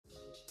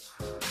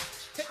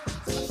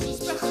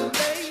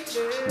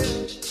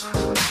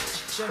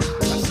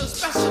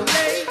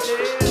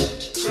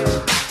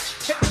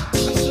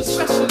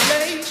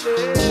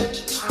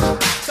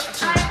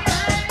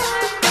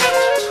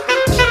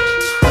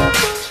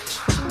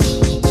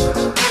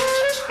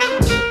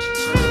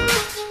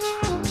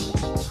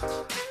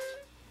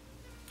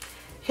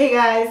Hey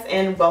guys,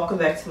 and welcome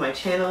back to my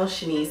channel.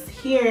 Shanice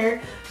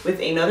here with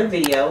another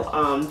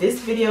video. This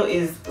video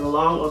is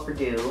long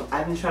overdue.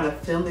 I've been trying to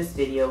film this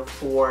video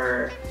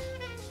for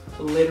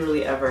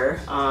literally ever.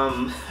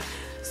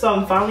 So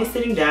I'm finally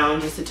sitting down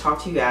just to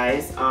talk to you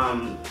guys. It's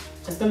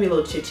gonna be a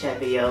little chit chat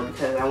video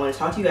because I want to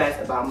talk to you guys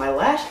about my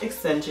lash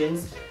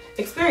extensions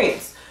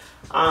experience.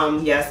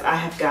 Yes, I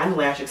have gotten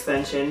lash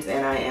extensions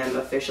and I am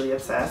officially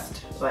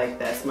obsessed. Like,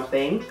 that's my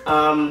thing.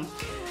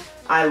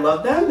 I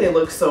love them. They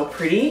look so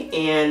pretty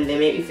and they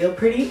make me feel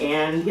pretty,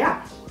 and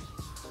yeah.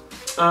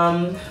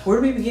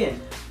 Where do we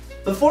begin?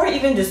 Before I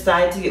even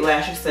decided to get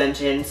lash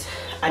extensions,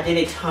 I did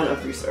a ton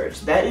of research.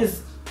 That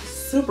is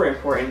super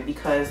important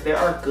because there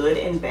are good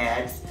and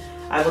bads.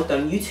 I looked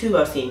on YouTube,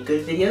 I've seen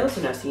good videos,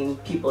 and I've seen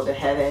people that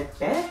have had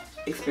bad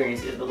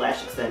experiences with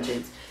lash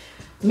extensions.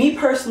 Me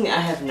personally,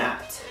 I have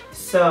not.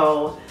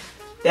 So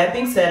that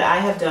being said, I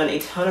have done a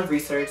ton of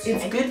research.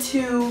 It's good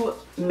to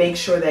make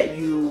sure that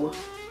you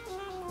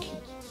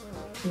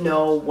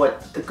know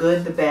what the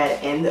good, the bad,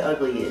 and the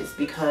ugly is,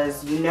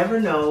 because you never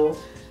know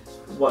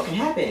what can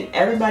happen.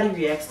 Everybody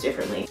reacts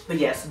differently. But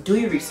yes, do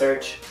your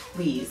research,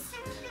 please.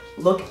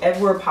 Look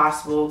everywhere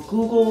possible.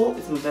 Google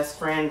is my best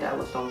friend. I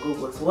looked on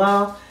Google as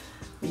well.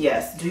 But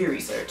yes, do your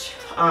research.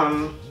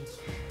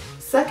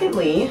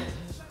 Secondly,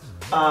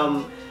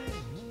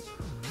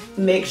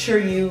 make sure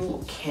you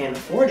can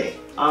afford it.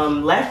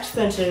 Lash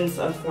extensions,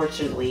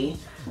 unfortunately,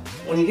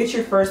 when you get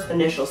your first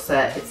initial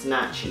set, it's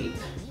not cheap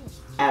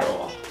at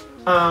all.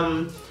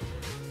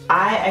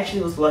 I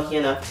actually was lucky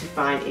enough to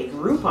find a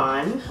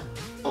Groupon,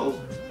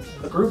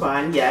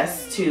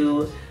 yes,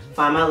 to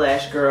find my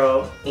lash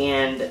girl,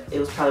 and it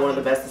was probably one of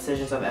the best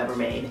decisions I've ever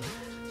made.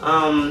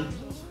 I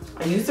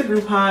used a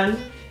Groupon,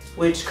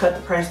 which cut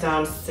the price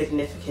down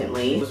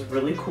significantly. It was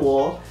really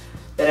cool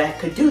that I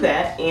could do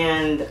that,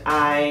 and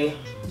I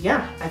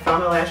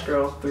found my lash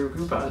girl through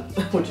Groupon,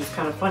 which is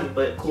kind of funny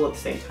but cool at the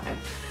same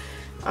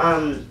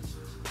time.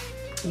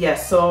 Yeah,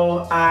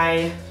 so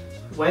I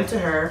went to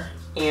her,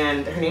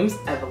 and her name's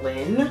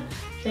Evelyn.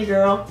 Hey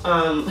girl.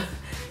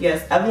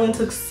 Yes, Evelyn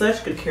took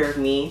such good care of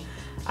me.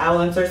 I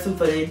will insert some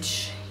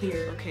footage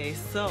here. Okay,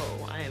 so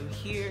I am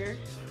here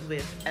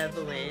with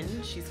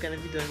Evelyn. She's gonna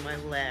be doing my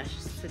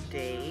lashes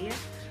today.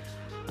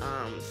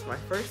 It's my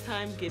first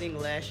time getting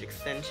lash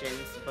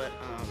extensions, but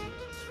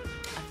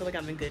I feel like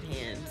I'm in good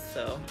hands,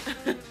 so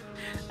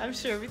I'm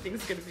sure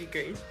everything's gonna be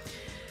great.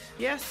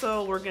 Yeah,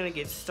 so we're gonna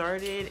get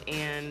started,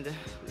 and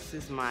this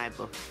is my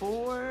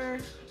before,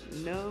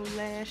 no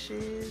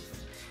lashes,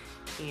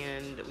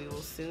 and we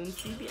will soon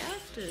see the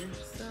after.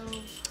 So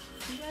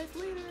see you guys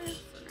later.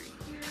 Right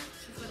here,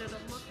 this is what it'll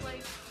look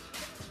like.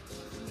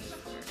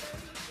 Okay.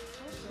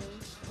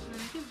 And then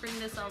you can bring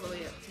this all the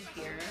way up to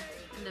here,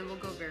 and then we'll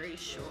go very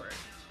short,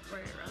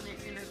 right around the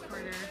inner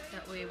corner.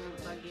 That way it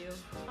won't bug you.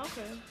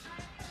 Okay.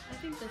 I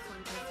think this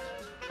one's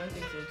good. I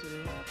think so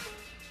too.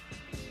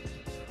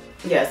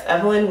 Yes,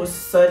 Evelyn was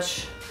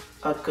such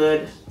a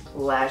good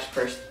lash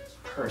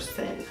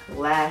person.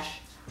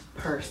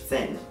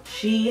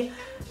 She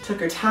took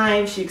her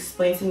time, she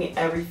explained to me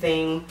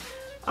everything.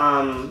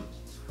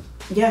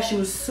 Yeah, she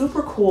was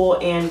super cool,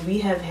 and we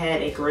have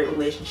had a great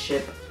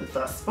relationship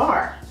thus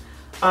far.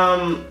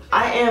 I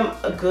am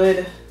a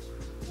good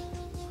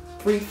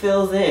 3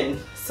 fills in,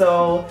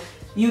 so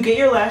you get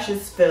your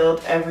lashes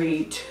filled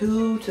every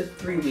 2 to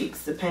 3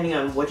 weeks, depending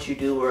on what you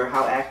do or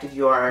how active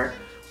you are,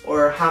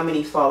 or how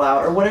many fall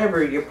out, or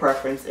whatever your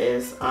preference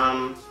is.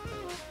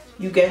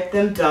 You get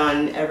them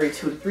done every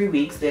 2 to 3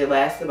 weeks. They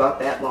last about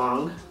that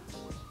long.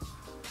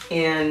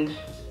 And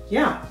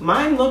yeah,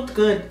 mine looked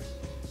good.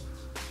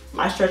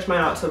 I stretched mine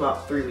out to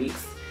about 3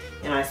 weeks,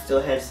 and I still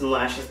had some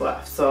lashes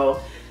left. So,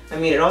 I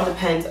mean, it all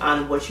depends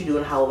on what you do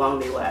and how long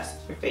they last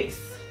your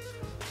face.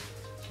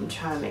 I'm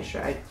trying to make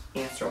sure I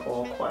answer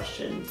all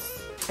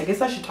questions. I guess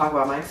I should talk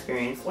about my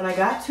experience. When I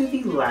got to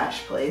the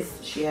lash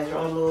place, she has her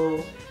own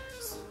little,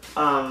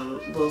 I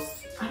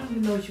don't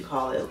even know what you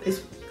call it.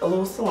 It's a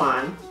little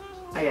salon,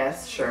 I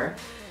guess, sure.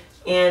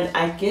 And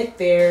I get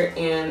there,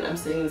 and I'm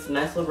sitting in this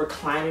nice little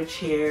recliner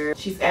chair.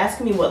 She's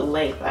asking me what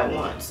length I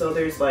want. So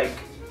there's like,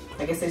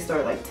 I guess they start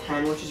at like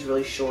 10, which is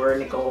really short,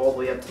 and they go all the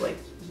way up to like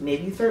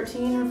maybe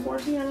 13 or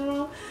 14, I don't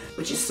know,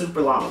 which is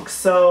super long.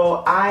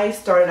 So I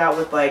started out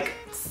with like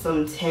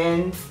some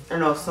 10s, or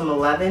no, some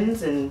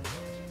 11s, and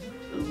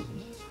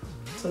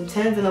some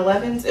 10s and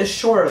 11s. It's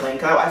shorter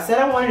length. I said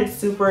I wanted it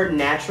super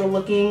natural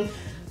looking,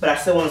 but I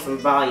still wanted some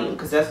volume,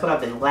 because that's what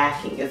I've been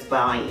lacking, is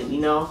volume,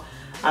 you know?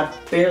 I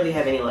barely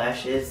have any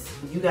lashes.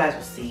 You guys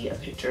will see a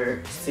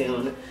picture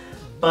soon.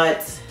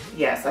 But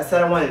yes, I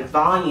said I wanted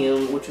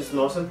volume, which was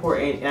most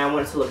important, and I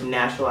wanted to look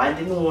natural. I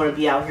didn't want to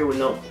be out here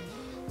with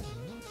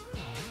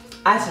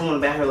I just didn't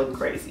want to be out here looking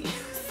crazy.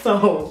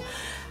 So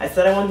I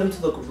said I wanted them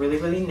to look really,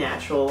 really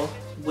natural,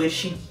 which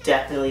she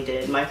definitely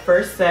did. My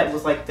first set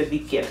was like the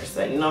beginner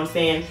set, you know what I'm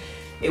saying?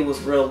 It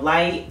was real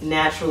light,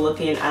 natural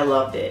looking. I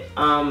loved it.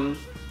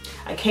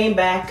 I came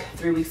back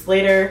 3 weeks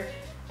later,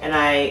 and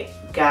I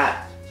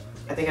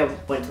think I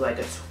went to like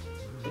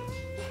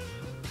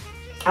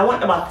I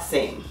went about the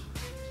same.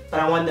 but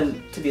I wanted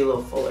them to be a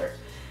little fuller.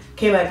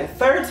 Came back a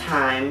third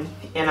time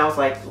and I was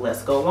like,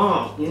 let's go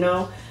long, you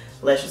know?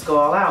 Let's just go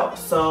all out.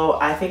 So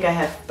I think I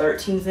have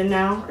 13s in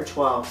now, or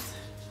 12s.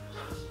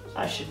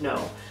 I should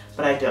know,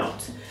 but I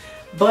don't.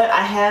 But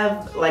I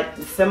have like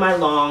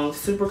semi-long,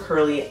 super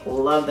curly,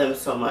 love them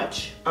so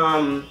much.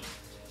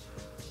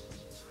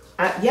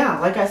 Yeah,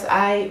 like I said,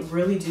 I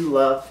really do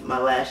love my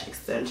lash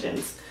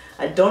extensions.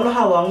 I don't know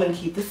how long I'm gonna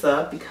keep this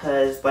up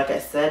because like I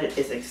said, it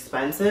is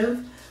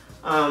expensive.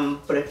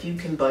 But if you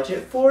can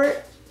budget for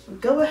it,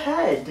 go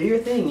ahead, do your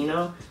thing, you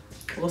know?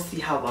 We'll see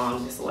how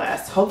long this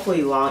lasts.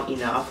 Hopefully long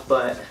enough,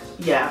 but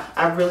yeah,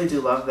 I really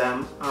do love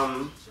them.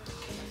 I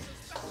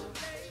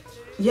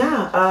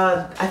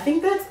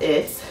think that's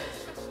it.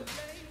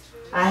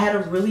 I had a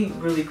really,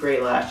 really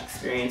great lash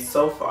experience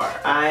so far.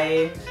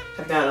 I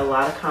have gotten a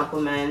lot of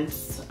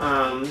compliments.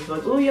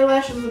 Like, oh, your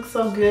lashes look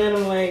so good.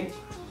 I'm like,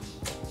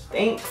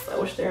 thanks. I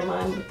wish they were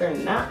mine, but they're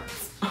not.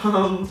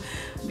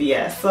 But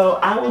yeah, so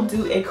I will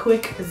do a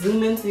quick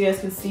zoom in so you guys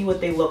can see what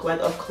they look like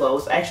up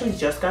close. I actually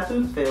just got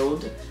them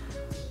filled.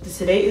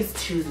 Today is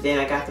Tuesday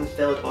and I got them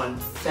filled on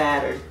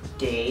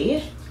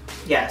Saturday.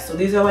 Yeah, so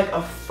these are like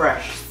a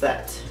fresh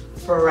set.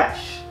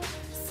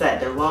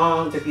 They're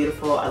long, they're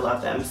beautiful, I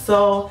love them.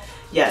 So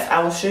yes,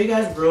 I will show you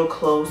guys real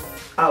close.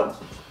 I'll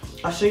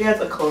show you guys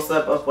a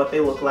close-up of what they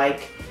look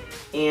like,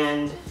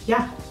 and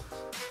yeah.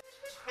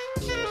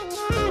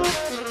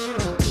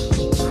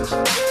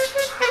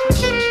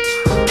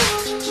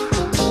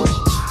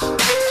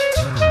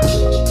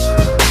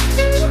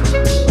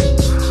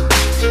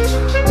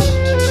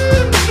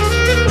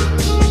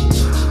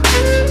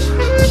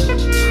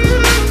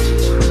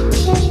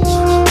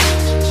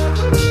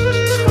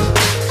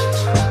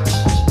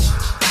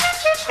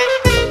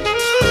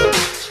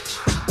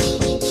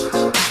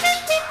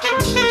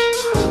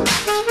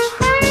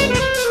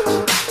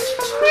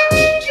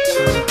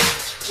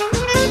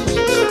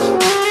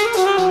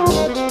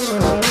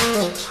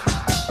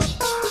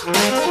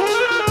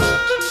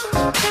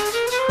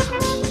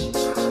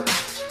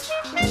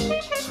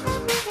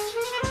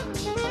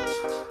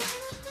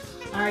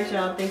 Alright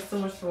y'all, thanks so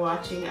much for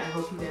watching. I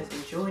hope you guys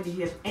enjoyed. If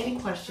you have any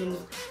questions,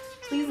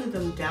 please leave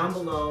them down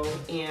below.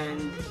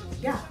 And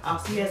yeah, I'll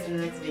see you guys in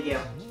the next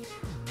video.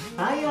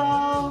 Bye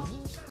y'all!